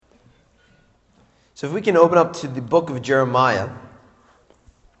So if we can open up to the book of Jeremiah.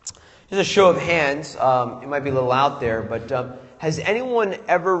 Just a show of hands. It might be a little out there, but has anyone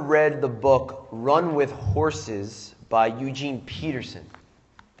ever read the book Run with Horses by Eugene Peterson?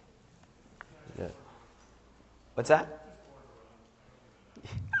 Yeah. What's that?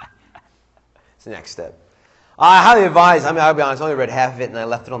 It's the next step. I highly advise, I'll be honest, I only read half of it and I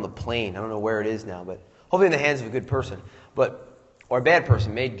left it on the plane. I don't know where it is now, but hopefully in the hands of a good person, or a bad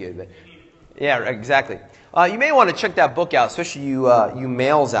person made good. But yeah, exactly. You may want to check that book out, especially you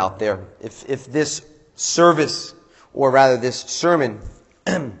males out there. If this service, or rather this sermon,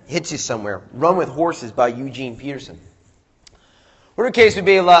 hits you somewhere. Run with Horses by Eugene Peterson. Whatever the case would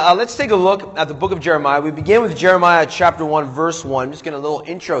be, let's take a look at the book of Jeremiah. We begin with Jeremiah chapter 1, verse 1. I'm just getting a little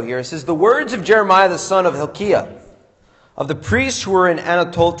intro here. It says, "The words of Jeremiah the son of Hilkiah, of the priests who were in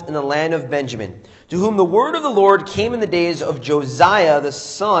Anathoth in the land of Benjamin, to whom the word of the Lord came in the days of Josiah the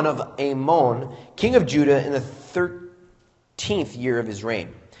son of Amon, king of Judah, in the 13th year of his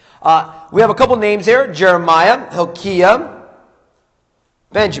reign." We have a couple names here: Jeremiah, Hilkiah,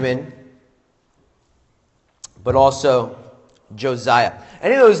 Benjamin, but also Josiah.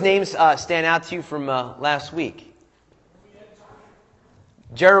 Any of those names stand out to you from last week?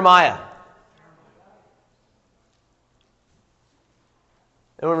 Jeremiah.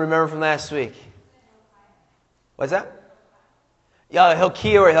 Anyone remember from last week? What's that? Yeah,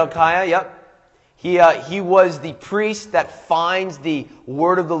 Hilkiah or Hilkiah, yep. He was the priest that finds the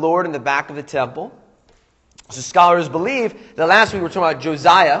word of the Lord in the back of the temple. So scholars believe that last week we were talking about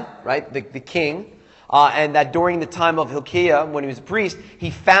Josiah, right, the king, and that during the time of Hilkiah, when he was a priest,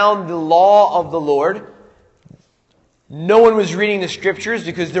 he found the law of the Lord. No one was reading the scriptures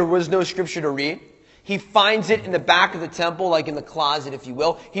because there was no scripture to read. He finds it in the back of the temple, like in the closet, if you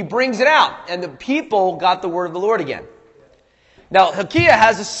will. He brings it out, and the people got the word of the Lord again. Now, Hilkiah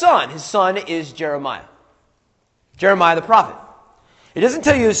has a son. His son is Jeremiah. Jeremiah the prophet. It doesn't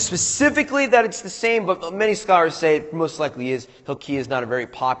tell you specifically that it's the same, but many scholars say it most likely is. Hilkiah is not a very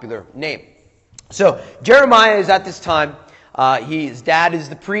popular name. So, Jeremiah is at this time. His dad is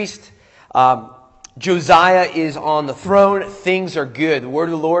the priest. Josiah is on the throne. Things are good. The word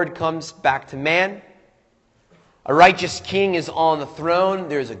of the Lord comes back to man. A righteous king is on the throne.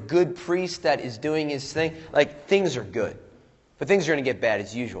 There's a good priest that is doing his thing. Like, things are good. But things are going to get bad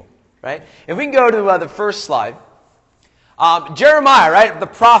as usual, right? If we can go to the first slide. Jeremiah, right, the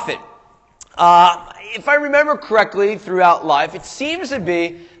prophet. If I remember correctly throughout life, it seems to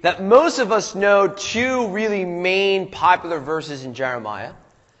be that most of us know two really main popular verses in Jeremiah.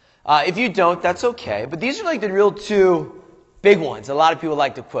 If you don't, that's okay. But these are like the real two big ones a lot of people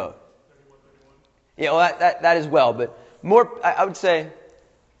like to quote. Yeah, well, that as well. But more, I would say,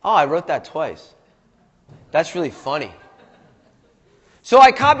 I wrote that twice. That's really funny. So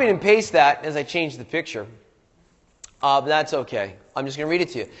I copied and pasted that as I changed the picture. But that's okay. I'm just going to read it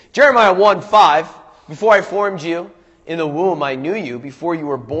to you. Jeremiah 1:5. "Before I formed you in the womb, I knew you. Before you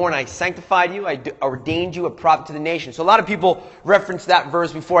were born, I sanctified you. I ordained you a prophet to the nation." So a lot of people reference that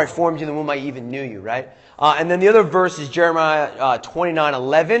verse, "Before I formed you in the womb, I even knew you," right? And then the other verse is Jeremiah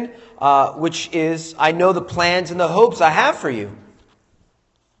 29:11, which is, "I know the plans and the hopes I have for you."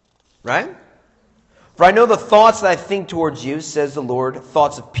 Right? "For I know the thoughts that I think towards you, says the Lord,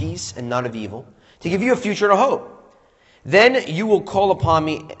 thoughts of peace and not of evil, to give you a future and a hope. Then you will call upon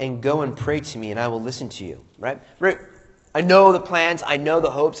me and go and pray to me, and I will listen to you." Right? I know the plans, I know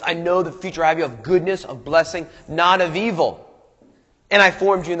the hopes, I know the future I have you of goodness, of blessing, not of evil. And I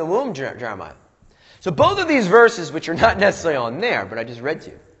formed you in the womb, Jeremiah. So both of these verses, which are not necessarily on there, but I just read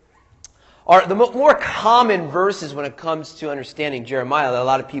to you, are the more common verses when it comes to understanding Jeremiah that a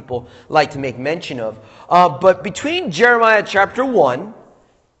lot of people like to make mention of. But between Jeremiah chapter 1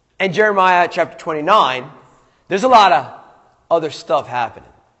 and Jeremiah chapter 29, there's a lot of other stuff happening.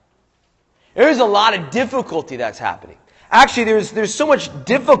 There's a lot of difficulty that's happening. Actually, there's so much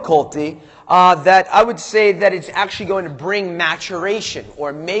difficulty that I would say that it's actually going to bring maturation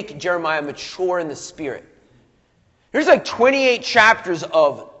or make Jeremiah mature in the spirit. There's like 28 chapters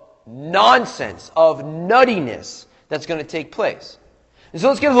of nonsense, of nuttiness that's going to take place. And so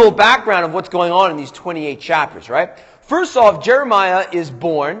let's get a little background of what's going on in these 28 chapters, right? First off, Jeremiah is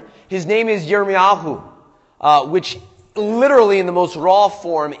born. His name is Yirmiyahu, which literally in the most raw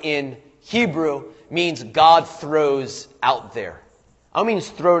form in Hebrew means God throws out there. I don't mean it's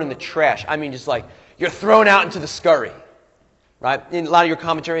thrown in the trash. I mean just like you're thrown out into the scurry. Right? In a lot of your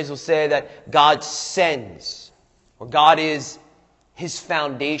commentaries will say that God sends, or God is His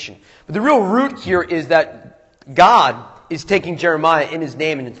foundation. But the real root here is that God is taking Jeremiah in His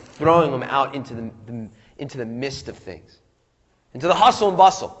name and throwing him out into the midst of things. Into the hustle and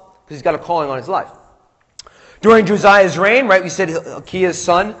bustle. Because He's got a calling on his life. During Josiah's reign, right, we said Hilkiah's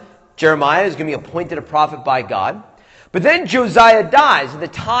son, Jeremiah, is going to be appointed a prophet by God. But then Josiah dies, and the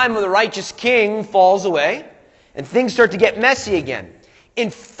time of the righteous king falls away, and things start to get messy again. In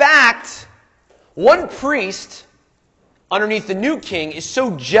fact, one priest underneath the new king is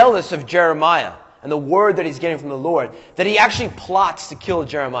so jealous of Jeremiah and the word that he's getting from the Lord that he actually plots to kill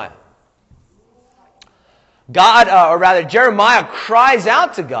Jeremiah. Jeremiah cries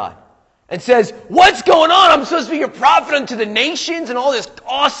out to God and says, "What's going on? I'm supposed to be your prophet unto the nations and all this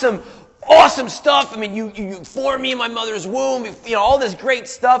awesome stuff. I mean, you formed me in my mother's womb, all this great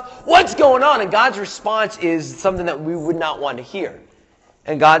stuff. What's going on?" And God's response is something that we would not want to hear.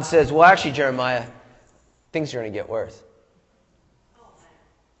 And God says, "Well, actually, Jeremiah, things are going to get worse."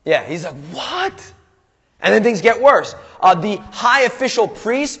 Yeah, he's like, "What?" And then things get worse. The high official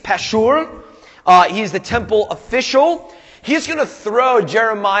priest, Pashur, he's the temple official. He's going to throw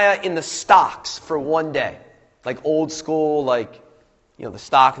Jeremiah in the stocks for one day. Like old school, the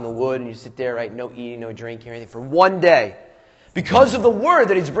stock in the wood, and you sit there, right? No eating, no drinking, or anything for one day. Because of the word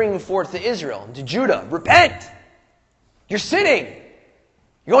that he's bringing forth to Israel and to Judah. Repent! You're sinning!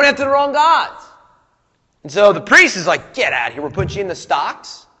 You're going after the wrong gods. And so the priest is like, "Get out of here. We'll put you in the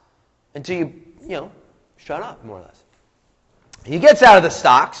stocks until you, shut up," more or less. He gets out of the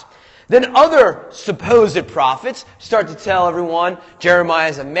stocks. Then other supposed prophets start to tell everyone Jeremiah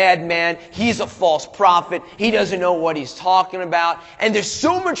is a madman. He's a false prophet. He doesn't know what he's talking about. And there's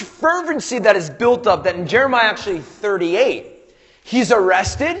so much fervency that is built up that in Jeremiah actually 38, he's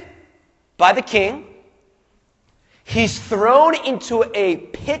arrested by the king. He's thrown into a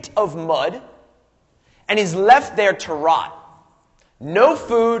pit of mud, and he's left there to rot. No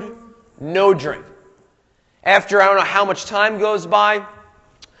food, no drink. After I don't know how much time goes by,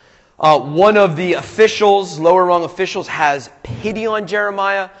 one of the officials, lower rung officials, has pity on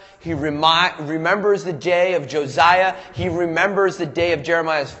Jeremiah. He remembers the day of Josiah. He remembers the day of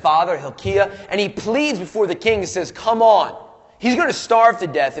Jeremiah's father, Hilkiah, and he pleads before the king and says, "Come on. He's going to starve to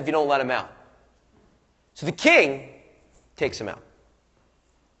death if you don't let him out." So the king takes him out.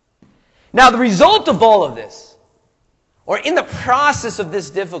 Now, the result of all of this, or in the process of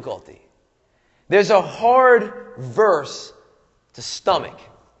this difficulty, there's a hard verse to stomach.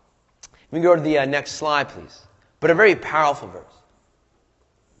 We can go to the next slide, please. But a very powerful verse.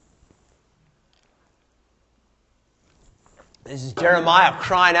 This is Jeremiah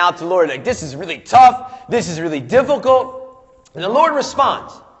crying out to the Lord, like, "This is really tough. This is really difficult." And the Lord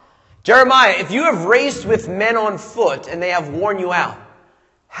responds, "Jeremiah, if you have raced with men on foot and they have worn you out,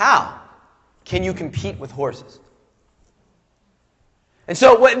 how can you compete with horses?" And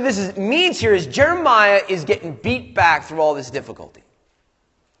so what this means here is Jeremiah is getting beat back through all this difficulty.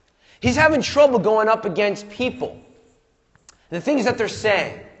 He's having trouble going up against people, the things that they're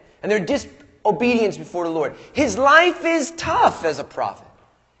saying, and their disobedience before the Lord. His life is tough as a prophet.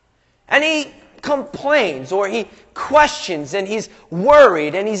 And he complains, or he questions, and he's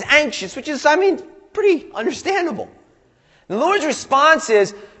worried, and he's anxious, which is, pretty understandable. The Lord's response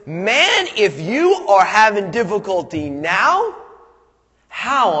is, "Man, if you are having difficulty now,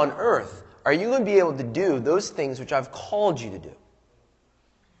 how on earth are you going to be able to do those things which I've called you to do?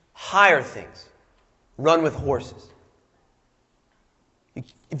 Higher things. Run with horses."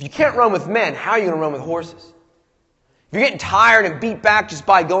 If you can't run with men, how are you going to run with horses? If you're getting tired and beat back just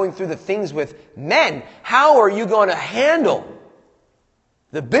by going through the things with men, how are you going to handle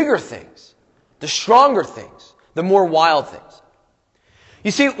the bigger things, the stronger things, the more wild things?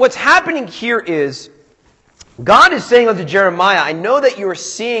 You see, what's happening here is God is saying unto Jeremiah, "I know that you are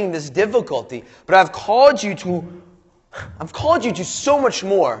seeing this difficulty, but I've called you to so much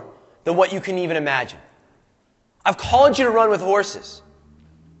more than what you can even imagine. I've called you to run with horses.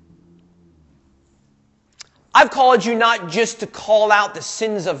 I've called you not just to call out the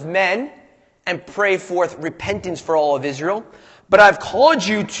sins of men and pray forth repentance for all of Israel, but I've called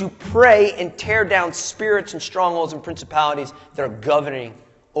you to pray and tear down spirits and strongholds and principalities that are governing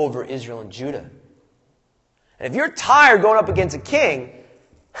over Israel and Judah." And if you're tired going up against a king,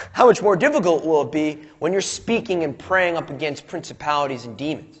 how much more difficult will it be when you're speaking and praying up against principalities and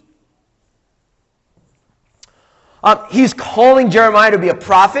demons? He's calling Jeremiah to be a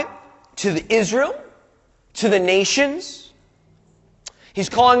prophet to Israel, to the nations. He's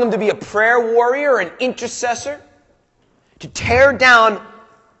calling him to be a prayer warrior, an intercessor, to tear down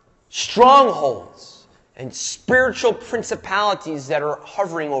strongholds and spiritual principalities that are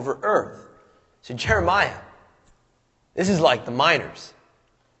hovering over earth. So Jeremiah, this is like the minors.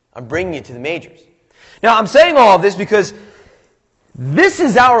 I'm bringing you to the majors. Now, I'm saying all of this because this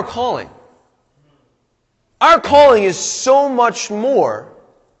is our calling. Our calling is so much more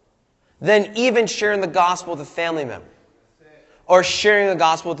than even sharing the gospel with a family member or sharing the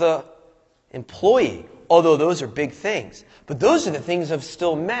gospel with an employee, although those are big things. But those are the things of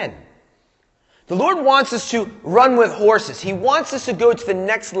still men. The Lord wants us to run with horses. He wants us to go to the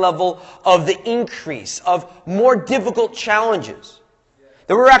next level of the increase, of more difficult challenges.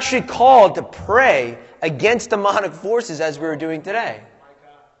 That we're actually called to pray against demonic forces as we were doing today.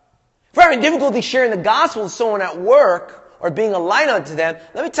 If we're having difficulty sharing the gospel with someone at work or being a light unto them,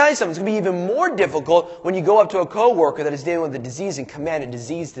 let me tell you something. It's going to be even more difficult when you go up to a coworker that is dealing with a disease and command a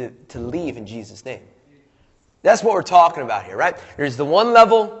disease to leave in Jesus' name. That's what we're talking about here, right? There's the one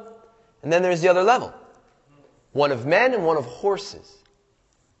level, and then there's the other level. One of men and one of horses.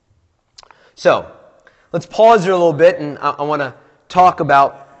 So, let's pause there a little bit, and I want to talk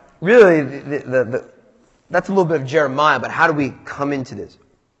about, really, that's a little bit of Jeremiah, but how do we come into this?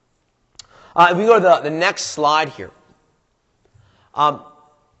 If we go to the next slide here.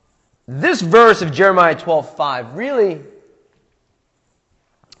 This verse of Jeremiah 12:5 really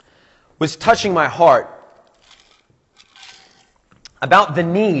was touching my heart about the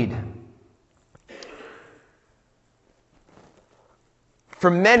need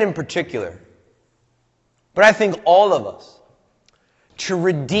for men in particular, but I think all of us, to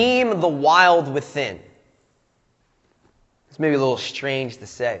redeem the wild within. It's maybe a little strange to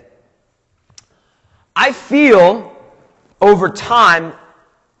say. I feel over time,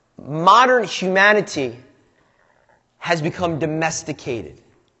 modern humanity has become domesticated.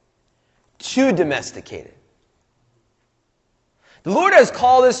 Too domesticated. The Lord has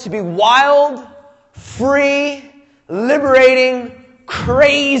called us to be wild, free, liberating,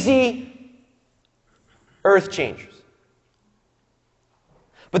 crazy earth changers.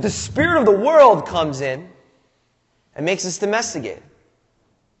 But the spirit of the world comes in and makes us domesticated.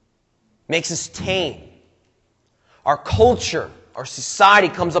 Makes us tame. Our culture, our society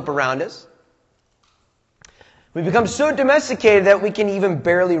comes up around us. We become so domesticated that we can even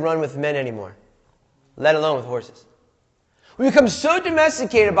barely run with men anymore, let alone with horses. We become so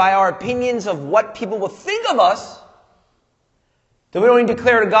domesticated by our opinions of what people will think of us that we don't even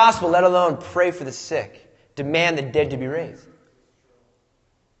declare the gospel, let alone pray for the sick, demand the dead to be raised.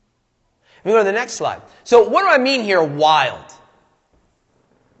 We go to the next slide. So what do I mean here, wild?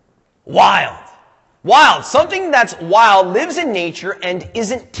 Wild. Wild. Something that's wild lives in nature and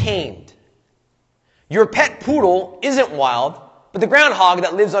isn't tamed. Your pet poodle isn't wild, but the groundhog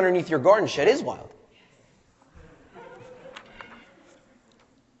that lives underneath your garden shed is wild.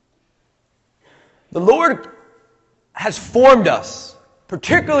 The Lord has formed us,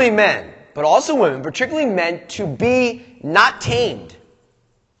 particularly men, but also women, particularly men, to be not tamed.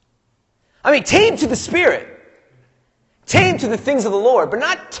 I mean, tamed to the Spirit. Tamed to the things of the Lord, but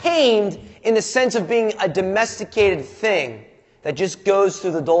not tamed in the sense of being a domesticated thing that just goes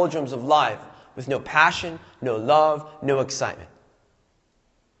through the doldrums of life with no passion, no love, no excitement.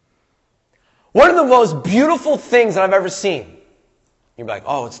 One of the most beautiful things that I've ever seen, you're like,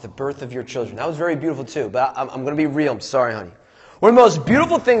 oh, it's the birth of your children. That was very beautiful too, but I'm going to be real. I'm sorry, honey. One of the most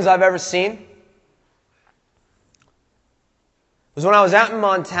beautiful things I've ever seen was when I was out in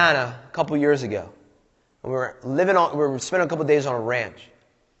Montana a couple years ago. And we were spending a couple days on a ranch.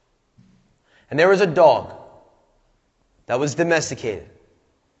 And there was a dog that was domesticated.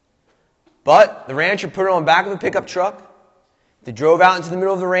 But the rancher put it on the back of a pickup truck. They drove out into the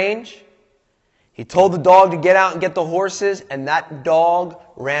middle of the range. He told the dog to get out and get the horses, and that dog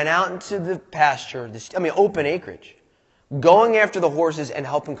ran out into the pasture, open acreage, going after the horses and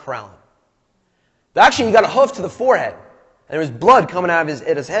helping corral them. But actually, he got a hoof to the forehead, and there was blood coming out of his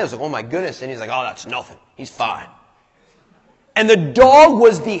head. I was like, oh my goodness. And he's like, oh, that's nothing. He's fine. And the dog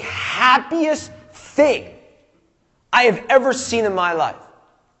was the happiest thing I have ever seen in my life.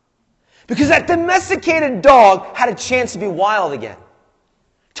 Because that domesticated dog had a chance to be wild again.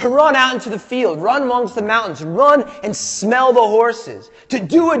 To run out into the field, run amongst the mountains, run and smell the horses. To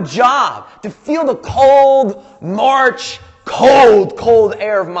do a job, to feel the cold March, cold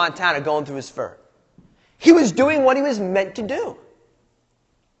air of Montana going through his fur. He was doing what he was meant to do.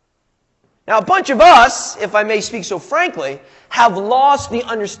 Now, a bunch of us, if I may speak so frankly, have lost the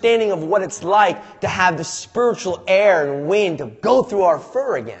understanding of what it's like to have the spiritual air and wind to go through our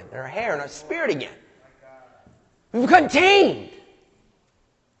fur again, and our hair and our spirit again. We've become tamed.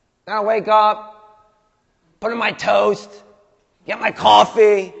 Now I wake up, put in my toast, get my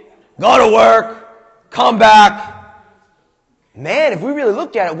coffee, go to work, come back. Man, if we really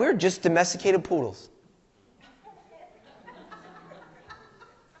looked at it, we're just domesticated poodles.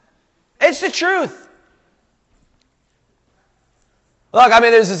 It's the truth. Look,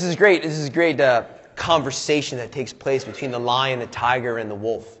 there's this great conversation that takes place between the lion, the tiger, and the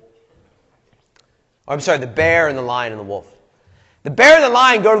wolf. Or, I'm sorry, the bear and the lion and the wolf. The bear and the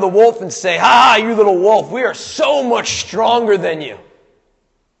lion go to the wolf and say, "Ha, you little wolf, we are so much stronger than you.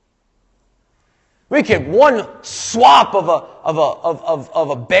 We can, one swap of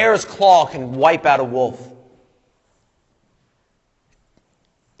a bear's claw can wipe out a wolf."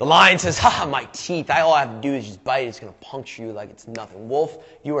 The lion says, "Ha, my teeth, all I have to do is just bite it. It's going to puncture you like it's nothing. Wolf,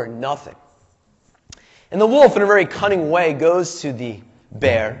 you are nothing." And the wolf, in a very cunning way, goes to the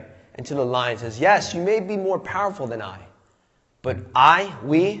bear and to the lion and says, "Yes, you may be more powerful than I, but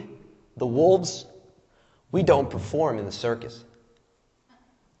we, the wolves, we don't perform in the circus."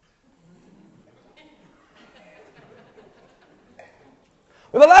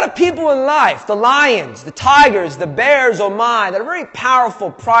 We have a lot of people in life, the lions, the tigers, the bears, oh my, that are very powerful,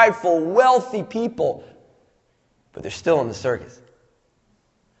 prideful, wealthy people, but they're still in the circus.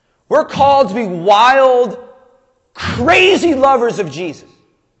 We're called to be wild, crazy lovers of Jesus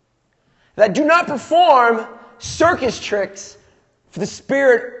that do not perform circus tricks for the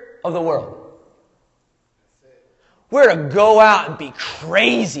spirit of the world. We're to go out and be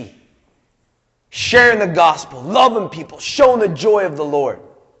crazy, sharing the gospel, loving people, showing the joy of the Lord.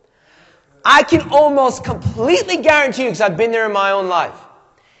 I can almost completely guarantee you, because I've been there in my own life,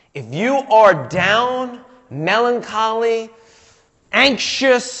 if you are down, melancholy,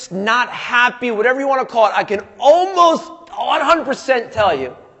 anxious, not happy, whatever you want to call it, I can almost 100% tell you,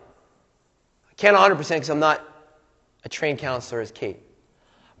 I can't 100% because I'm not a trained counselor as Kate,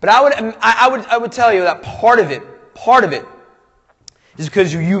 but I would tell you that part of it is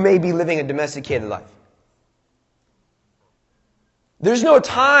because you may be living a domesticated life. There's no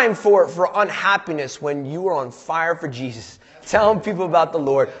time for unhappiness when you are on fire for Jesus, telling people about the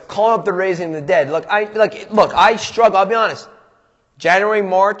Lord, calling up the raising of the dead. Look, I struggle. I'll be honest. January,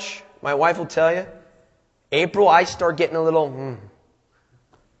 March, my wife will tell you. April, I start getting a little,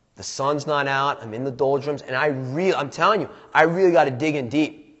 the sun's not out. I'm in the doldrums, and I'm telling you, I really got to dig in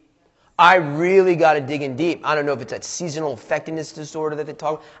deep. I really got to dig in deep. I don't know if it's that seasonal affectiveness disorder that they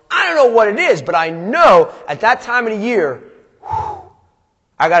talk about. I don't know what it is, but I know at that time of the year,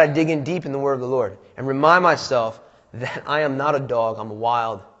 I got to dig in deep in the word of the Lord and remind myself that I am not a dog. I'm a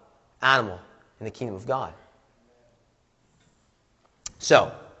wild animal in the kingdom of God.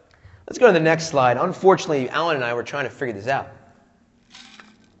 So, let's go to the next slide. Unfortunately, Alan and I were trying to figure this out.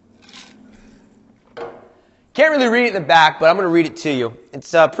 Can't really read it in the back, but I'm going to read it to you.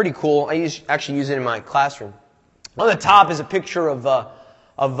 It's pretty cool. I actually use it in my classroom. On the top is a picture of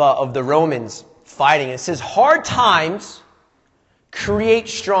the Romans fighting. It says, "Hard times create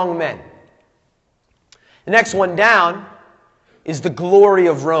strong men." The next one down is the glory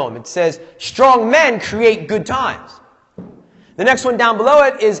of Rome. It says, "Strong men create good times." The next one down below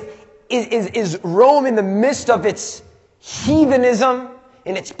it is Rome in the midst of its heathenism,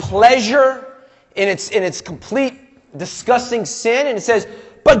 in its pleasure, in its complete disgusting sin. And it says,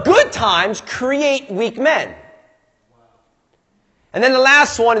 "But good times create weak men." And then the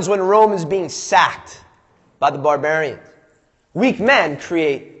last one is when Rome is being sacked by the barbarians. Weak men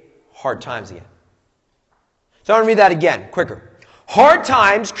create hard times again. So I want to read that again, quicker. Hard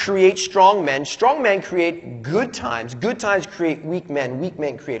times create strong men. Strong men create good times. Good times create weak men. Weak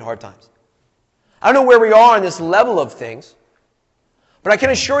men create hard times. I don't know where we are on this level of things, but I can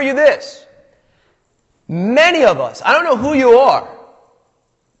assure you this. Many of us, I don't know who you are,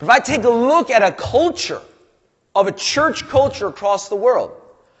 but if I take a look at a culture, of a church culture across the world,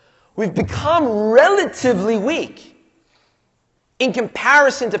 we've become relatively weak in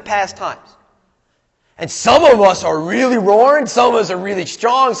comparison to past times. And some of us are really roaring, some of us are really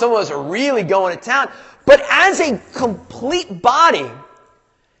strong, some of us are really going to town. But as a complete body,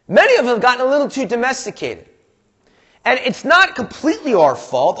 many of us have gotten a little too domesticated. And it's not completely our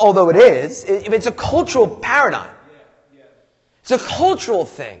fault, although it is. It's a cultural paradigm. It's a cultural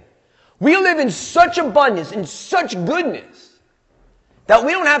thing. We live in such abundance, in such goodness, that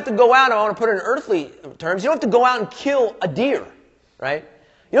we don't have to go out, I want to put it in earthly terms, you don't have to go out and kill a deer, right?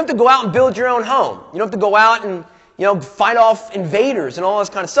 You don't have to go out and build your own home. You don't have to go out and, fight off invaders and all this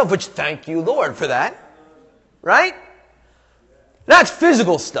kind of stuff, which thank you, Lord, for that, right? That's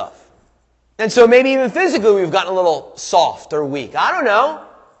physical stuff. And so maybe even physically we've gotten a little soft or weak. I don't know.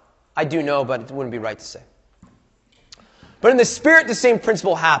 I do know, but it wouldn't be right to say. But in the spirit, the same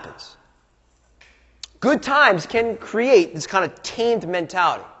principle happens. Good times can create this kind of tamed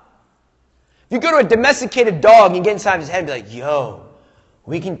mentality. If you go to a domesticated dog and you get inside his head and be like, yo,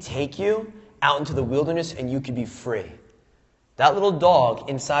 we can take you out into the wilderness and you can be free. That little dog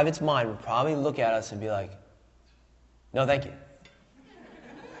inside of its mind would probably look at us and be like, no, thank you.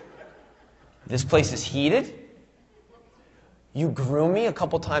 This place is heated. You groom me a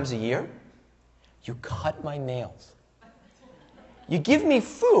couple times a year. You cut my nails. You give me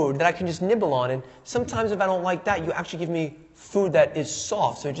food that I can just nibble on, and sometimes if I don't like that, you actually give me food that is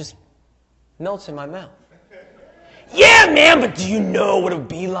soft, so it just melts in my mouth. Yeah, man, but do you know what it would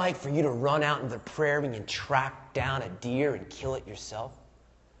be like for you to run out into the prairie and track down a deer and kill it yourself?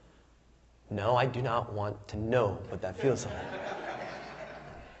 No, I do not want to know what that feels like.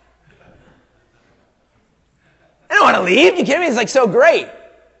 I don't want to leave. You kidding me? It's like so great.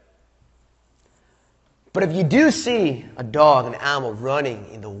 But if you do see a dog, an animal running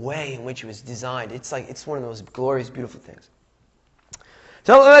in the way in which it was designed, it's one of those glorious, beautiful things.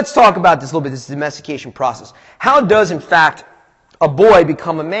 So let's talk about this a little bit, this domestication process. How does, in fact, a boy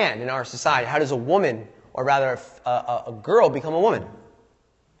become a man in our society? How does a woman, or rather a girl, become a woman?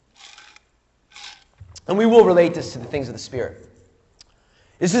 And we will relate this to the things of the Spirit.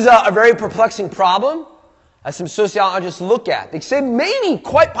 This is a very perplexing problem, as some sociologists look at. They say maybe,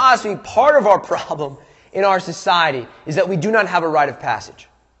 quite possibly, part of our problem in our society is that we do not have a rite of passage.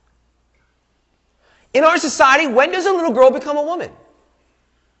 In our society, when does a little girl become a woman?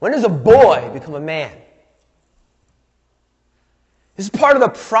 When does a boy become a man? This is part of the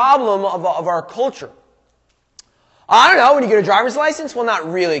problem of our culture. I don't know, when you get a driver's license? Well, not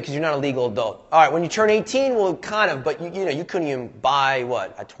really, because you're not a legal adult. All right, when you turn 18, well, kind of, but you couldn't even buy,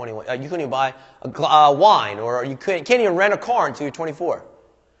 what, at 21? You couldn't even buy wine, or you can't even rent a car until you're 24.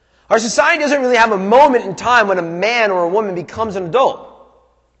 Our society doesn't really have a moment in time when a man or a woman becomes an adult.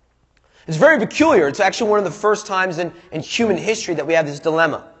 It's very peculiar. It's actually one of the first times in human history that we have this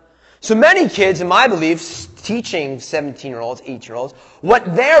dilemma. So many kids, in my belief, teaching 17-year-olds, 18-year-olds,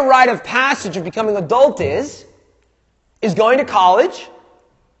 what their rite of passage of becoming adult is going to college,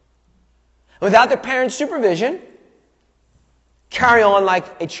 without their parents' supervision, carry on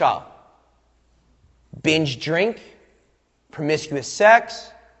like a child. Binge drink, promiscuous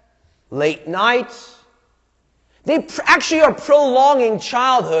sex, late nights. They actually are prolonging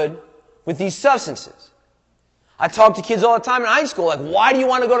childhood with these substances. I talk to kids all the time in high school, like, why do you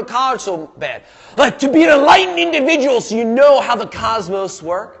want to go to college so bad? Like, to be an enlightened individual so you know how the cosmos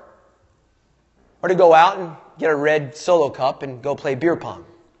work. Or to go out and get a red Solo cup and go play beer pong.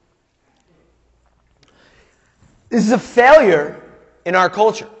 This is a failure in our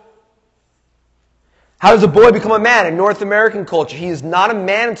culture. How does a boy become a man? In North American culture, he is not a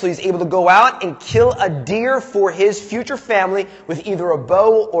man until he's able to go out and kill a deer for his future family with either a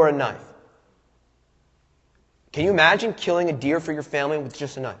bow or a knife. Can you imagine killing a deer for your family with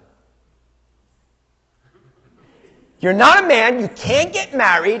just a knife? You're not a man, you can't get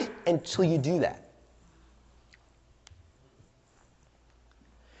married until you do that.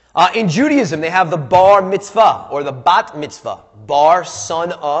 In Judaism, they have the bar mitzvah, or the bat mitzvah. Bar,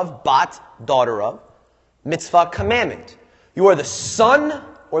 son of, bat, daughter of. Mitzvah, commandment. You are the son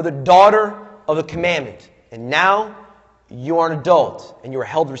or the daughter of the commandment. And now you are an adult, and you are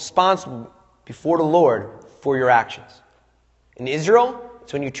held responsible before the Lord for your actions. In Israel,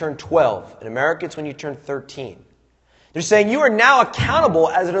 it's when you turn 12. In America, it's when you turn 13. They're saying you are now accountable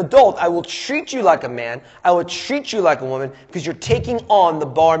as an adult. I will treat you like a man. I will treat you like a woman because you're taking on the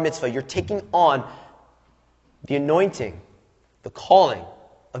bar mitzvah. You're taking on the anointing, the calling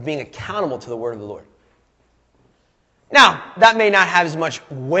of being accountable to the word of the Lord. Now, that may not have as much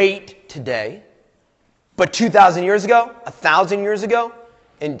weight today, but 2,000 years ago, 1,000 years ago,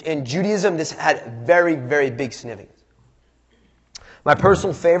 in Judaism, this had very, very big significance. My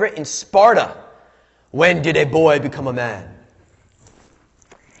personal favorite, in Sparta, when did a boy become a man?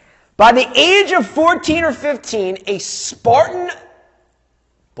 By the age of 14 or 15, a Spartan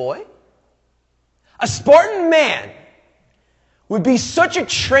boy, a Spartan man, would be such a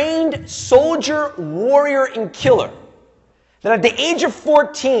trained soldier, warrior, and killer that at the age of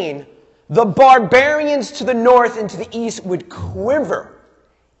 14, the barbarians to the north and to the east would quiver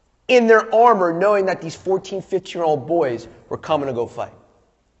in their armor, knowing that these 14, 15-year-old boys were coming to go fight.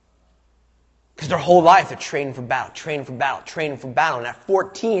 Because their whole life, they're training for battle, training for battle, training for battle. And at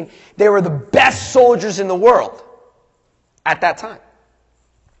 14, they were the best soldiers in the world at that time.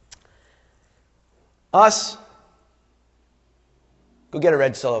 Us, go get a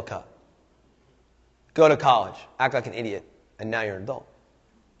red Solo cup. Go to college, act like an idiot, and now you're an adult.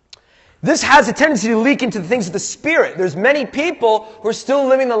 This has a tendency to leak into the things of the Spirit. There's many people who are still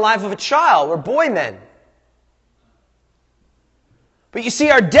living the life of a child. We're boy men. But you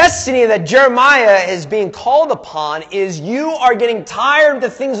see, our destiny that Jeremiah is being called upon is you are getting tired of the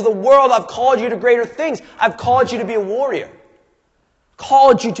things of the world. I've called you to greater things. I've called you to be a warrior.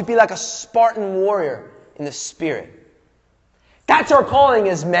 Called you to be like a Spartan warrior in the Spirit. That's our calling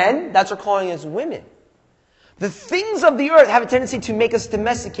as men. That's our calling as women. The things of the earth have a tendency to make us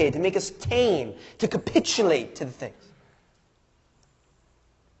domesticated, to make us tame, to capitulate to the things.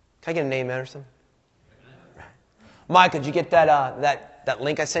 Can I get an amen or something? Micah, did you get that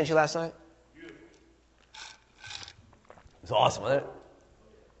link I sent you last night? It was awesome, wasn't it?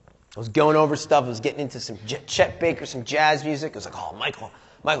 I was going over stuff. I was getting into some Chet Baker, some jazz music. I was like, oh,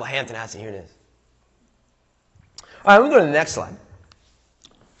 Michael Hampton has to hear this. All right, let me go to the next slide.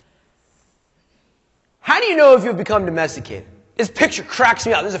 How do you know if you've become domesticated? This picture cracks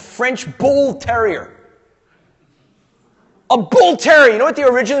me up. There's a French bull terrier. A bull terrier. You know what they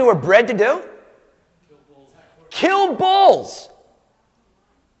originally were bred to do? Kill bulls.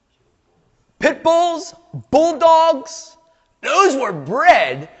 Pit bulls, bulldogs. Those were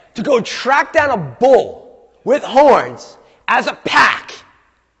bred to go track down a bull with horns as a pack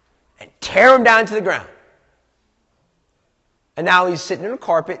and tear him down to the ground. And now he's sitting in a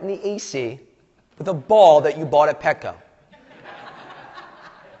carpet in the AC with a ball that you bought at Petco.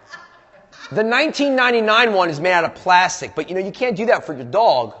 The 1999 one is made out of plastic, but you can't do that for your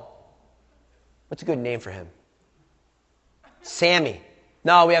dog. What's a good name for him? Sammy.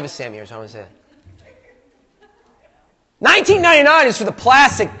 No, we have a Sammy here, so I'm going to say that. $19.99 is for the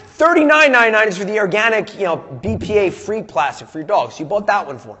plastic. $39.99 is for the organic, BPA-free plastic for your dog. So you bought that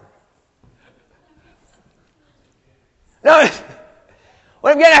one for him. No,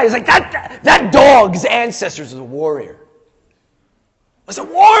 what I'm getting at is like that dog's ancestors was a warrior. Was a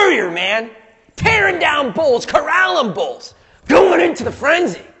warrior, man. Tearing down bulls, corralling bulls, going into the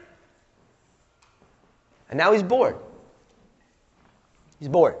frenzy. And now he's bored. He's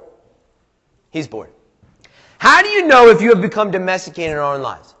bored. He's bored. How do you know if you have become domesticated in our own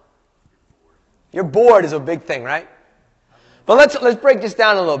lives? You're bored is a big thing, right? But let's break this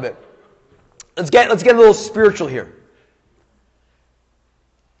down a little bit. Let's get a little spiritual here.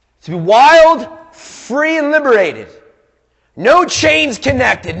 To be wild, free, and liberated. No chains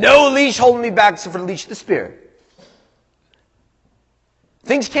connected. No leash holding me back except for the leash of the Spirit.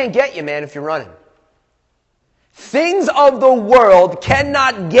 Things can't get you, man, if you're running. Things of the world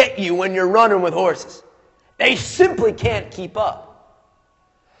cannot get you when you're running with horses. They simply can't keep up.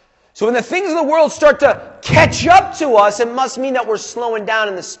 So when the things of the world start to catch up to us, it must mean that we're slowing down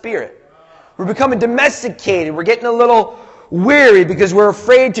in the Spirit. We're becoming domesticated. We're getting a little weary because we're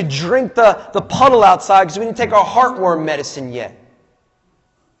afraid to drink the puddle outside because we didn't take our heartworm medicine yet.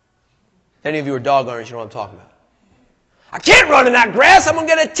 Any of you are dog owners, you know what I'm talking about. I can't run in that grass. I'm going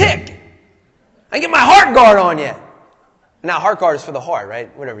to get a tick. I didn't get my heart guard on yet. Now, heart guard is for the heart,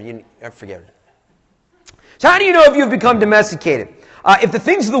 right? Whatever. I forget it. So how do you know if you've become domesticated? If the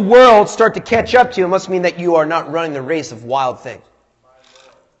things of the world start to catch up to you, it must mean that you are not running the race of wild things.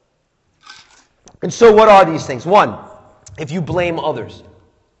 And so what are these things? One, if you blame others.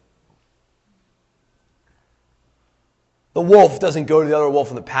 The wolf doesn't go to the other wolf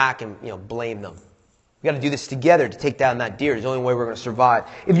in the pack and blame them. We got to do this together to take down that deer. It's the only way we're going to survive.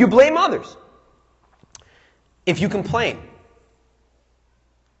 If you blame others. If you complain.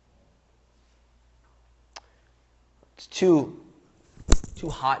 It's too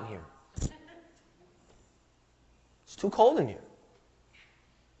hot in here. It's too cold in here.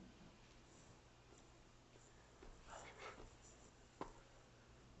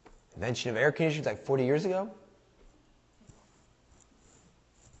 Invention of air conditioners like 40 years ago?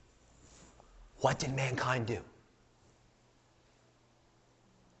 What did mankind do?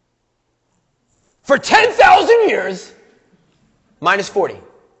 For 10,000 years, minus 40.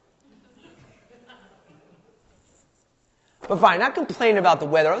 But fine, not complaining about the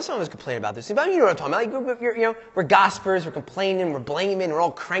weather. Some of us complain about this. But you know what I'm talking about. Like, we're gossipers, we're complaining, we're blaming, we're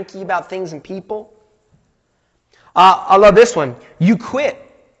all cranky about things and people. I love this one. You quit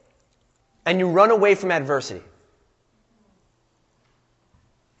and you run away from adversity.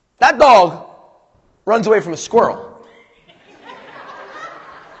 That dog runs away from a squirrel.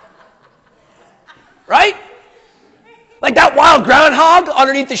 Right? Like that wild groundhog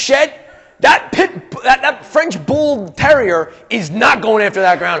underneath the shed. That French bull terrier is not going after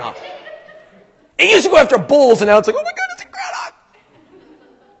that groundhog. It used to go after bulls, and now it's like, oh my God, it's a groundhog.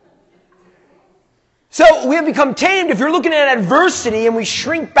 So we have become tamed. If you're looking at adversity and we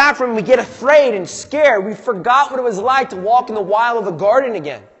shrink back from it, we get afraid and scared. We forgot what it was like to walk in the wild of the garden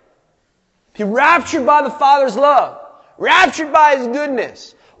again. Be raptured by the Father's love. Raptured by His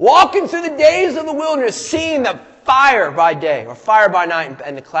goodness. Walking through the days of the wilderness, seeing the fire by day, or fire by night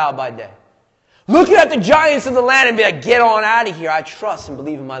and the cloud by day. Looking at the giants of the land and be like, get on out of here. I trust and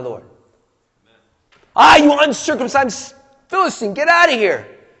believe in my Lord. Amen. You uncircumcised Philistine, get out of here.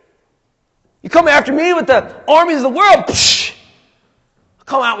 You come after me with the armies of the world. Psh! I'll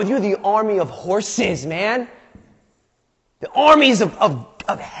come out with you, the army of horses, man. The armies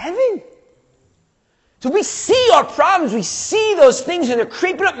of heaven. So we see our problems, we see those things, and they're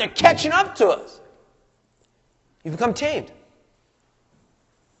creeping up and they're catching up to us. You become tamed.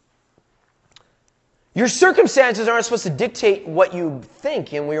 Your circumstances aren't supposed to dictate what you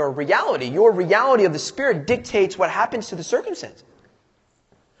think and your reality. Your reality of the Spirit dictates what happens to the circumstances.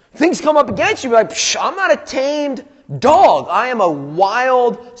 Things come up against you, you're like, I'm not a tamed dog. I am a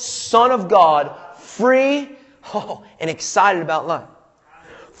wild son of God, free and excited about life.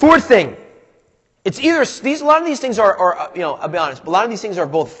 Fourth thing, it's either a lot of these things are I'll be honest, but a lot of these things are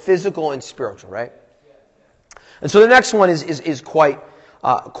both physical and spiritual, right? And so the next one is quite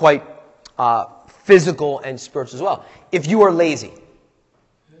physical and spiritual as well. If you are lazy,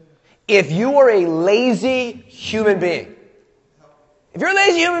 if you are a lazy human being, if you're a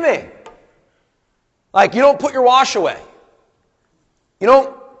lazy human being, like you don't put your wash away, you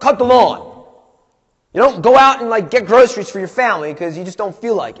don't cut the lawn, you don't go out and like get groceries for your family because you just don't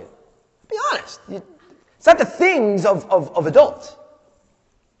feel like it. Be honest. It's not the things of adults.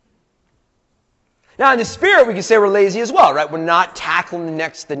 Now in the Spirit we can say we're lazy as well, right? We're not tackling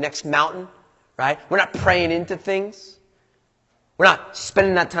the next mountain, right? We're not praying into things. We're not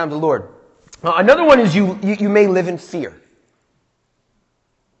spending that time with the Lord. Another one is you may live in fear.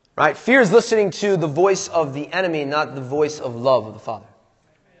 Right? Fear is listening to the voice of the enemy, not the voice of love of the Father.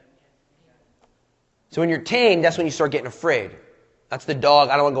 So when you're tamed, that's when you start getting afraid. That's the dog.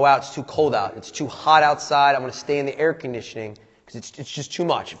 I don't want to go out. It's too cold out. It's too hot outside. I'm going to stay in the air conditioning because it's just too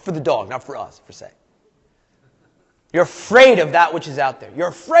much. For the dog, not for us, per se. You're afraid of that which is out there. You're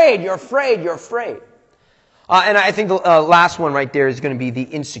afraid, you're afraid, you're afraid. And I think the last one right there is going to be the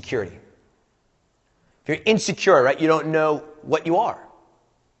insecurity. If you're insecure, right, you don't know what you are.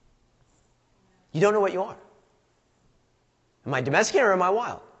 You don't know what you are. Am I domesticated or am I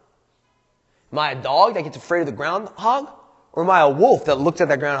wild? Am I a dog that gets afraid of the groundhog? Or am I a wolf that looks at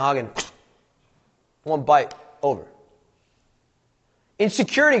that groundhog and one bite over?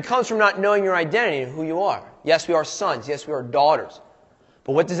 Insecurity comes from not knowing your identity and who you are. Yes, we are sons. Yes, we are daughters.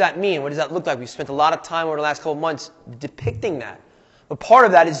 But what does that mean? What does that look like? We've spent a lot of time over the last couple of months depicting that. But part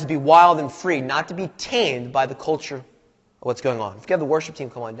of that is to be wild and free, not to be tamed by the culture of what's going on. If you have the worship team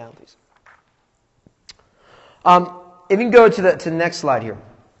come on down, please. If you can go to the next slide here.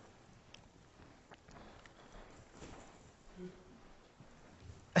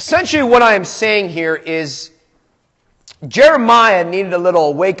 Essentially what I am saying here is Jeremiah needed a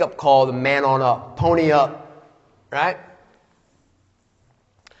little wake-up call to man on up, pony up, right?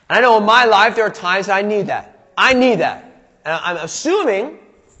 And I know in my life there are times that I need that. I need that. And I'm assuming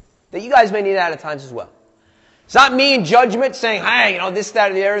that you guys may need that at times as well. It's not me in judgment saying, hey, this,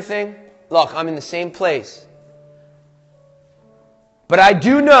 that, or the other thing. Look, I'm in the same place. But I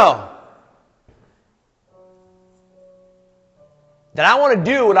do know that I want to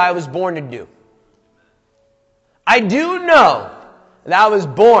do what I was born to do. I do know that I was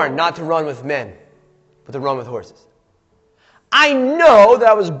born not to run with men, but to run with horses. I know that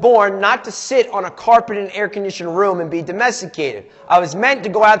I was born not to sit on a carpet in an air-conditioned room and be domesticated. I was meant to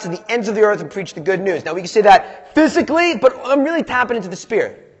go out to the ends of the earth and preach the good news. Now, we can say that physically, but I'm really tapping into the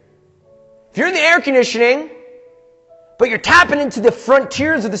Spirit. If you're in the air conditioning, but you're tapping into the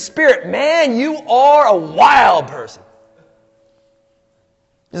frontiers of the Spirit, man, you are a wild person.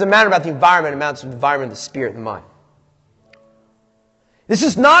 It doesn't matter about the environment, it matters about the environment of the Spirit and the mind. This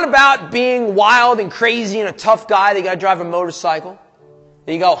is not about being wild and crazy and a tough guy that you got to drive a motorcycle,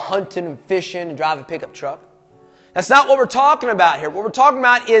 that you go hunting and fishing and drive a pickup truck. That's not what we're talking about here. What we're talking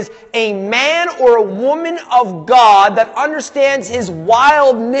about is a man or a woman of God that understands his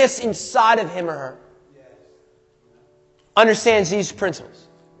wildness inside of him or her. Understands these principles.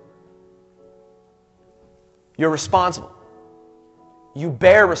 You're responsible. You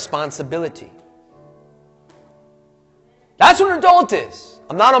bear responsibility. That's what an adult is.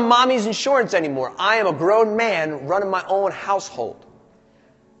 I'm not on mommy's insurance anymore. I am a grown man running my own household.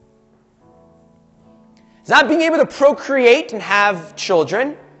 It's not being able to procreate and have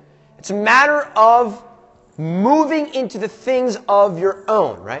children. It's a matter of moving into the things of your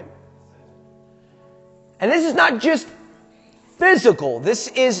own, right? And this is not just physical. This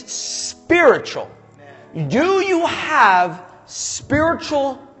is spiritual. Do you have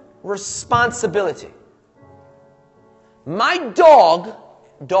spiritual responsibility? My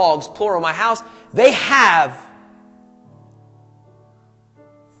dogs, plural, in my house, they have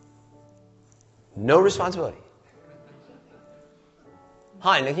no responsibility.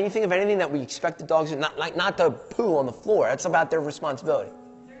 Hi, now can you think of anything that we expect the dogs to, not to poo on the floor? That's about their responsibility.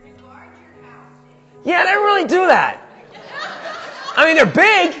 Yeah, they don't really do that. I mean, they're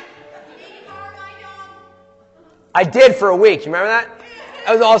big. I did for a week. You remember that?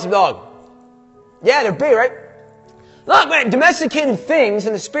 That was an awesome dog. Yeah, they're big, right? Look, man, domesticated things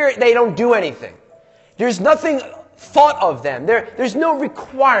in the spirit, they don't do anything. There's nothing thought of them. There's no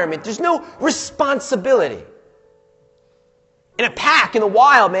requirement. There's no responsibility. In a pack, in the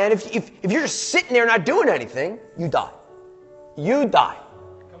wild, man, if you're just sitting there not doing anything, you die. You die.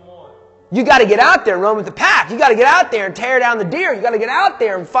 Come on. You got to get out there and run with the pack. You got to get out there and tear down the deer. You got to get out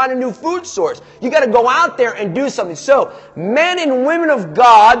there and find a new food source. You got to go out there and do something. So, men and women of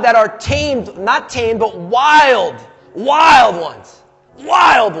God that are tamed, not tamed, but wild ones,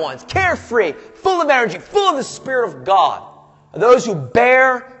 carefree, full of energy, full of the Spirit of God, are those who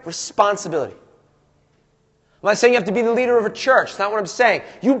bear responsibility. I'm not saying you have to be the leader of a church. That's not what I'm saying.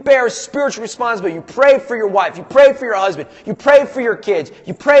 You bear spiritual responsibility. You pray for your wife. You pray for your husband. You pray for your kids.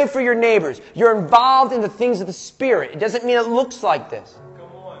 You pray for your neighbors. You're involved in the things of the Spirit. It doesn't mean it looks like this.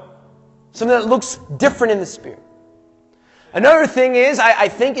 Come on. Something that looks different in the Spirit. Another thing is, I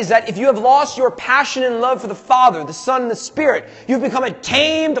think, is that if you have lost your passion and love for the Father, the Son, and the Spirit, you've become a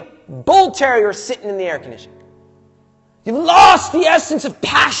tamed bull terrier sitting in the air conditioning. You've lost the essence of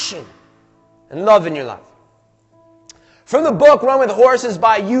passion and love in your life. From the book Run with Horses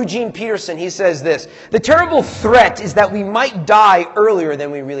by Eugene Peterson, he says this: the terrible threat is that we might die earlier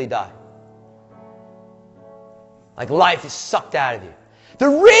than we really die. Like life is sucked out of you. The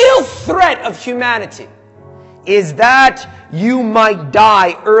real threat of humanity is that you might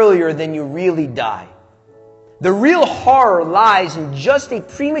die earlier than you really die. The real horror lies in just a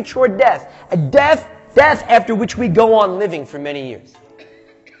premature death, a death after which we go on living for many years.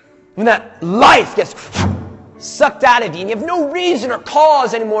 When that life gets sucked out of you and you have no reason or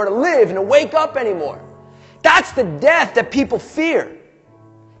cause anymore to live and to wake up anymore. That's the death that people fear.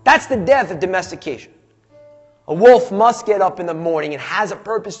 That's the death of domestication. A wolf must get up in the morning and has a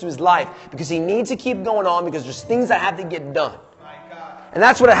purpose to his life because he needs to keep going on because there's things that have to get done. And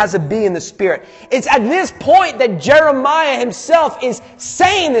that's what it has to be in the Spirit. It's at this point that Jeremiah himself is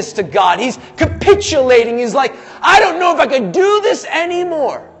saying this to God. He's capitulating. He's like, I don't know if I can do this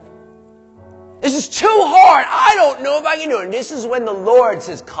anymore. This is too hard. I don't know if I can do it. And this is when the Lord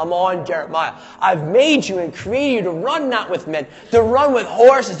says, come on, Jeremiah. I've made you and created you to run not with men, to run with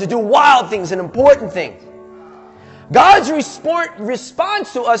horses, to do wild things and important things. God's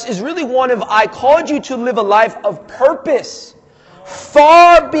response to us is really one of, I called you to live a life of purpose,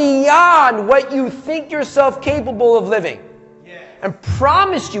 far beyond what you think yourself capable of living, and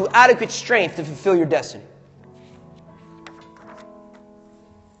promised you adequate strength to fulfill your destiny.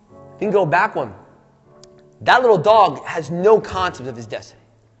 You can go back one. That little dog has no concept of his destiny.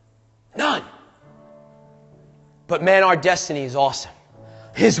 None. But man, our destiny is awesome.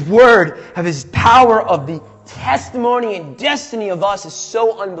 His word of his power of the testimony and destiny of us is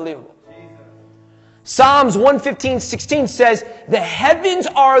so unbelievable. Psalms 115:16 says, the heavens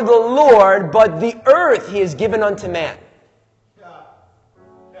are the Lord, but the earth he has given unto man.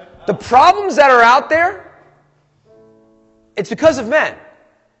 The problems that are out there, it's because of men.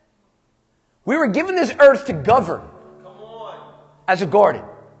 We were given this earth to govern as a garden.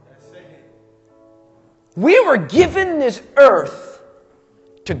 We were given this earth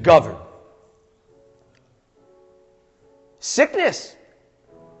to govern. Sickness,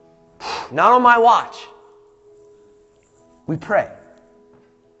 not on my watch. We pray.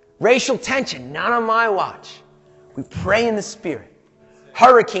 Racial tension, not on my watch. We pray in the Spirit.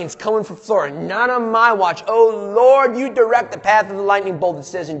 Hurricanes coming from Florida, not on my watch. Oh Lord, you direct the path of the lightning bolt, it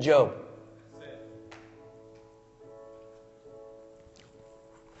says in Job.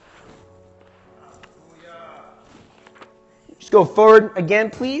 Just go forward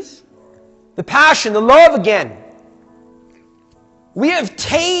again, please. The passion, the love again. We have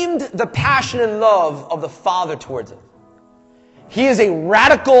tamed the passion and love of the Father towards us. He is a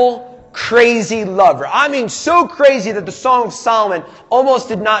radical, crazy lover. I mean, so crazy that the Song of Solomon almost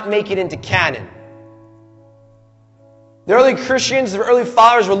did not make it into canon. The early Christians, the early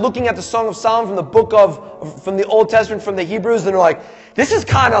fathers were looking at the Song of Solomon from the Old Testament, from the Hebrews, and they're like, this is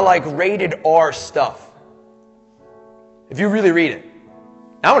kind of like rated R stuff. If you really read it.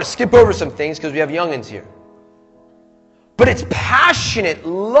 Now I want to skip over some things because we have youngins here. But it's passionate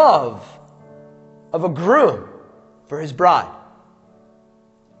love of a groom for his bride.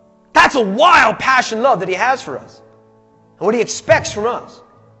 That's a wild passion love that he has for us. And what he expects from us.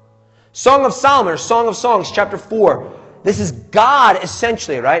 Song of Solomon, or Song of Songs, chapter 4. This is God,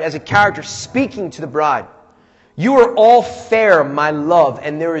 essentially, right, as a character speaking to the bride. You are all fair, my love,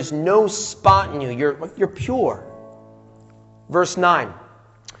 and there is no spot in you. You're pure. Verse 9.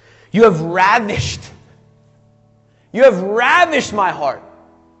 You have ravished my heart.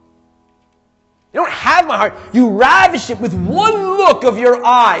 You don't have my heart. You ravish it with one look of your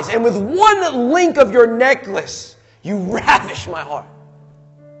eyes and with one link of your necklace. You ravish my heart.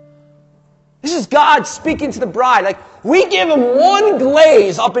 This is God speaking to the bride. Like, we give him one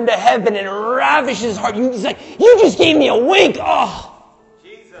glaze up into heaven and it ravishes his heart. You just gave me a wink. Oh.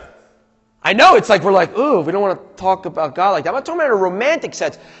 Jesus. I know, it's like we're like, ooh, we don't want to talk about God like that. I'm not talking about in a romantic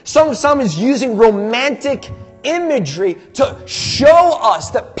sense. Some is using romantic imagery to show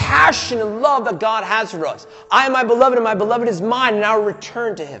us the passion and love that God has for us. I am my beloved and my beloved is mine, and I will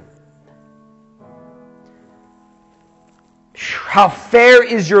return to him. How fair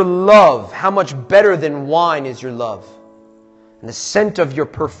is your love? How much better than wine is your love? And the scent of your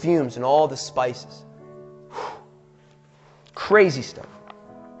perfumes and all the spices. Crazy stuff.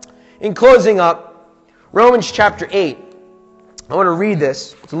 In closing up, Romans chapter 8. I want to read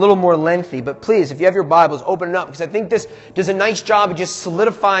this. It's a little more lengthy, but please, if you have your Bibles, open it up, because I think this does a nice job of just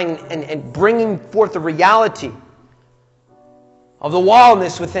solidifying and bringing forth the reality of the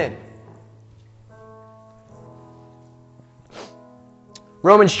wildness within.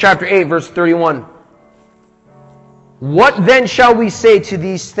 Romans chapter 8, verse 31. What then shall we say to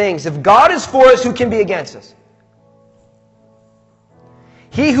these things? If God is for us, who can be against us?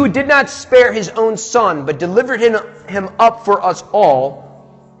 He who did not spare his own son, but delivered him up for us all,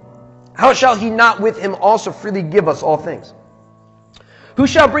 how shall he not with him also freely give us all things? Who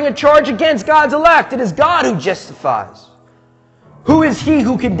shall bring a charge against God's elect? It is God who justifies. Who is he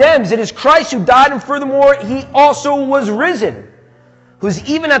who condemns? It is Christ who died, and furthermore he also was risen, who is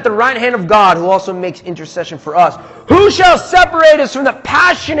even at the right hand of God, who also makes intercession for us. Who shall separate us from the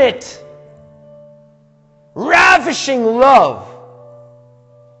passionate, ravishing love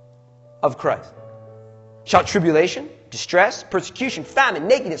of Christ? Shall tribulation, distress, persecution, famine,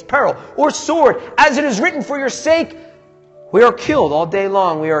 nakedness, peril, or sword, as it is written, for your sake we are killed all day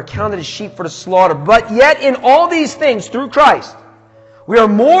long, we are accounted as sheep for the slaughter. But yet in all these things, through Christ, we are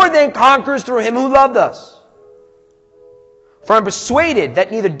more than conquerors through him who loved us. For I am persuaded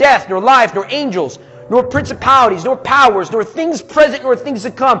that neither death, nor life, nor angels, nor principalities, nor powers, nor things present, nor things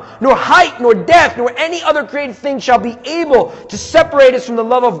to come, nor height, nor depth, nor any other created thing shall be able to separate us from the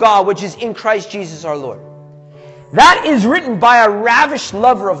love of God, which is in Christ Jesus our Lord. That is written by a ravished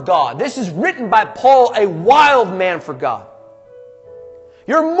lover of God. This is written by Paul, a wild man for God.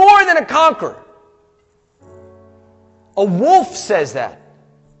 You're more than a conqueror. A wolf says that,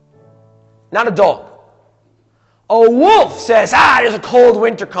 not a dog. A wolf says, there's a cold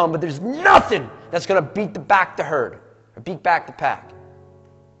winter come, but there's nothing that's going to beat back the herd, or beat back the pack.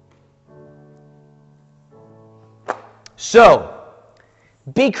 So,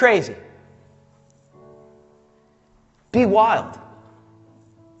 be crazy. Be wild.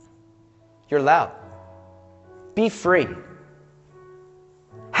 You're loud. Be free.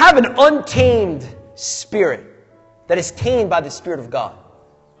 Have an untamed spirit that is tamed by the Spirit of God.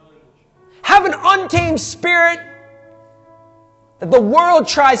 Have an untamed spirit that the world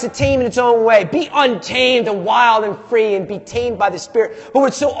tries to tame in its own way. Be untamed and wild and free and be tamed by the Spirit. But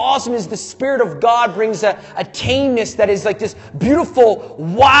what's so awesome is the Spirit of God brings a tameness that is like this beautiful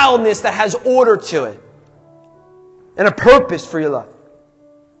wildness that has order to it. And a purpose for your life.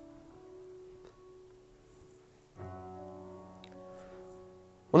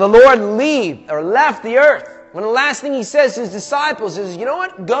 When the Lord left the earth, when the last thing he says to his disciples is, you know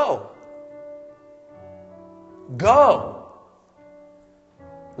what? Go. Go.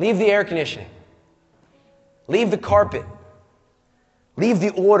 Leave the air conditioning. Leave the carpet. Leave the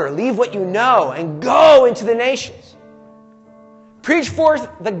order. Leave what you know and go into the nations. Preach forth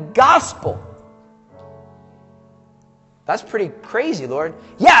the gospel. That's pretty crazy, Lord.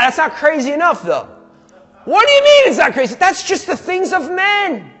 Yeah, that's not crazy enough, though. What do you mean it's not crazy? That's just the things of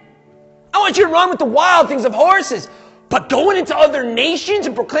men. I want you to run with the wild things of horses. But going into other nations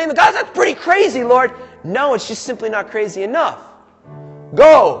and proclaim the gospel, that's pretty crazy, Lord. No, it's just simply not crazy enough.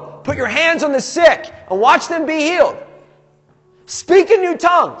 Go, put your hands on the sick and watch them be healed. Speak in new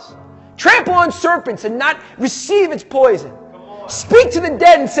tongues. Trample on serpents and not receive its poison. Speak to the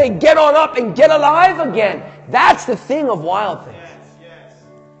dead and say, get on up and get alive again. That's the thing of wild things.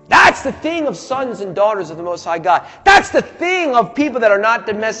 That's the thing of sons and daughters of the Most High God. That's the thing of people that are not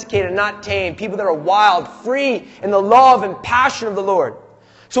domesticated, not tamed. People that are wild, free in the love and passion of the Lord.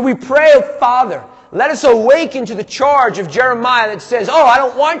 So we pray, oh Father, let us awaken to the charge of Jeremiah that says, I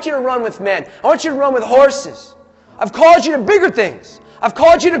don't want you to run with men. I want you to run with horses. I've called you to bigger things. I've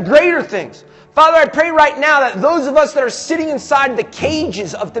called you to greater things. Father, I pray right now that those of us that are sitting inside the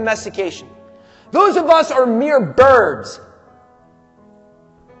cages of domestication, those of us are mere birds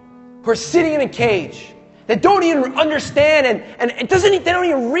who are sitting in a cage, that don't even understand and they don't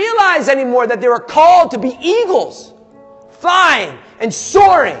even realize anymore that they were called to be eagles, flying and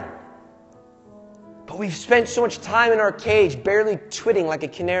soaring. But we've spent so much time in our cage, barely twitting like a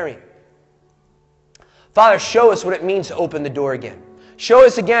canary. Father, show us what it means to open the door again. Show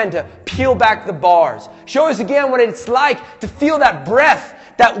us again to peel back the bars. Show us again what it's like to feel that breath,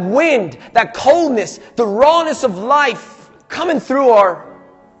 that wind, that coldness, the rawness of life coming through our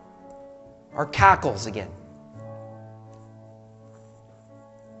cackles again.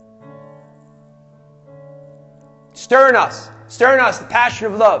 Stir in us the passion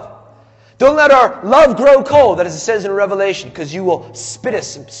of love. Don't let our love grow cold, as it says in Revelation, because you will spit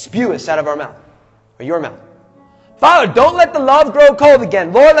us and spew us out of our mouth, or your mouth. Father, don't let the love grow cold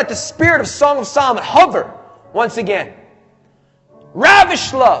again. Lord, let the spirit of Song of Solomon hover once again.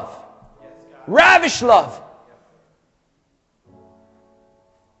 Ravish love. Ravish love.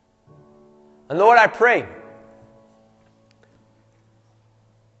 And Lord, I pray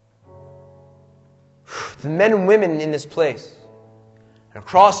the men and women in this place and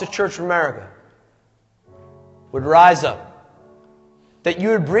across the Church of America would rise up. That you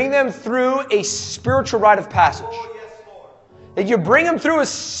would bring them through a spiritual rite of passage. Oh, yes, Lord. That you bring them through a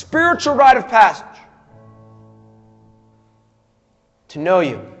spiritual rite of passage. To know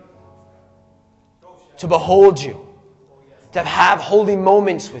you. To behold you. To have holy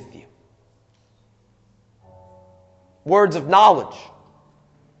moments with you. Words of knowledge.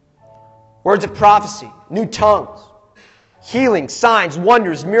 Words of prophecy. New tongues. Healing, signs,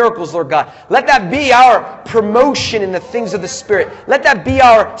 wonders, miracles, Lord God. Let that be our promotion in the things of the Spirit. Let that be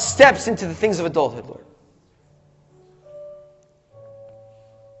our steps into the things of adulthood, Lord.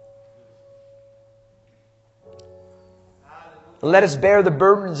 Let us bear the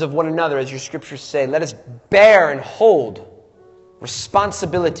burdens of one another, as your scriptures say. Let us bear and hold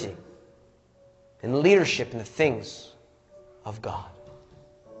responsibility and leadership in the things of God.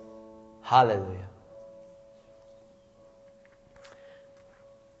 Hallelujah.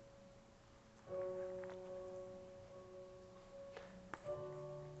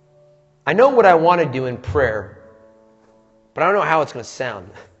 I know what I want to do in prayer, but I don't know how it's going to sound.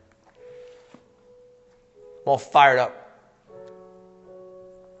 I'm all fired up.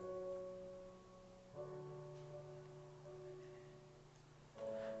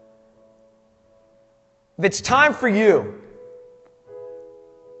 If it's time for you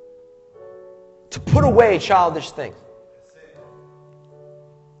to put away childish things,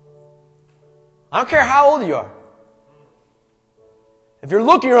 I don't care how old you are. If you're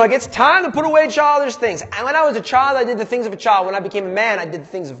looking, you're like, it's time to put away childish things. And when I was a child, I did the things of a child. When I became a man, I did the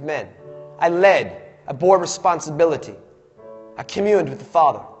things of men. I led. I bore responsibility. I communed with the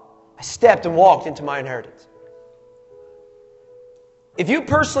Father. I stepped and walked into my inheritance. If you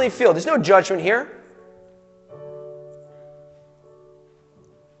personally feel, there's no judgment here.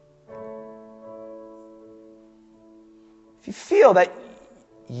 If you feel that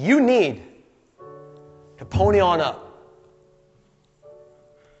you need to pony on up,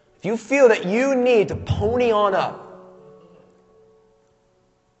 if you feel that you need to pony on up,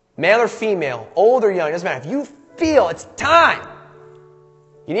 male or female, old or young, doesn't matter. If you feel it's time,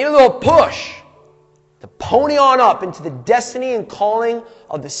 you need a little push to pony on up into the destiny and calling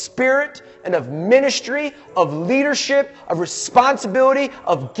of the Spirit and of ministry, of leadership, of responsibility,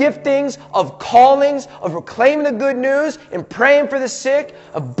 of giftings, of callings, of proclaiming the good news and praying for the sick,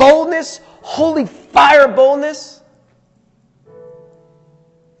 of boldness, holy fire boldness.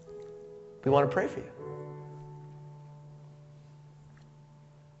 We want to pray for you.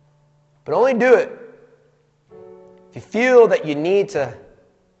 But only do it if you feel that you need to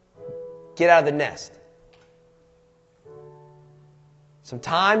get out of the nest.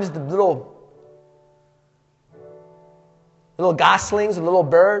 Sometimes the little goslings and little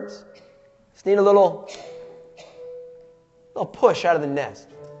birds just need a little push out of the nest.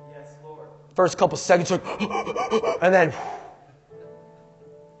 Yes, Lord. First couple seconds, like, and then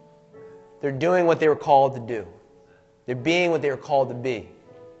they're doing what they were called to do. They're being what they were called to be.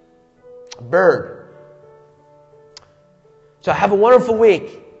 A bird. So have a wonderful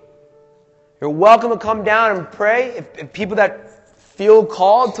week. You're welcome to come down and pray. If people that feel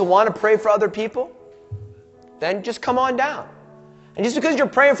called to want to pray for other people, then just come on down. And just because you're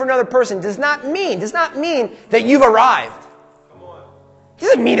praying for another person does not mean that you've arrived. Come on. It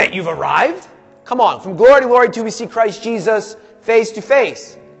doesn't mean that you've arrived. Come on. From glory to glory till we see Christ Jesus face to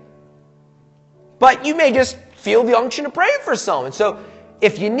face. But you may just feel the unction to pray for someone. So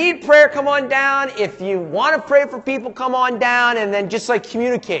if you need prayer, come on down. If you want to pray for people, come on down. And then just like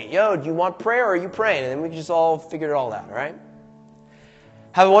communicate. Yo, do you want prayer or are you praying? And then we can just all figure it all out, all right?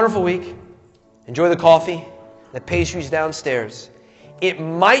 Have a wonderful week. Enjoy the coffee, the pastries downstairs. It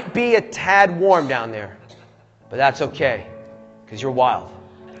might be a tad warm down there, but that's okay, because you're wild.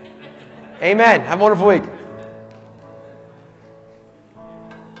 Amen. Have a wonderful week.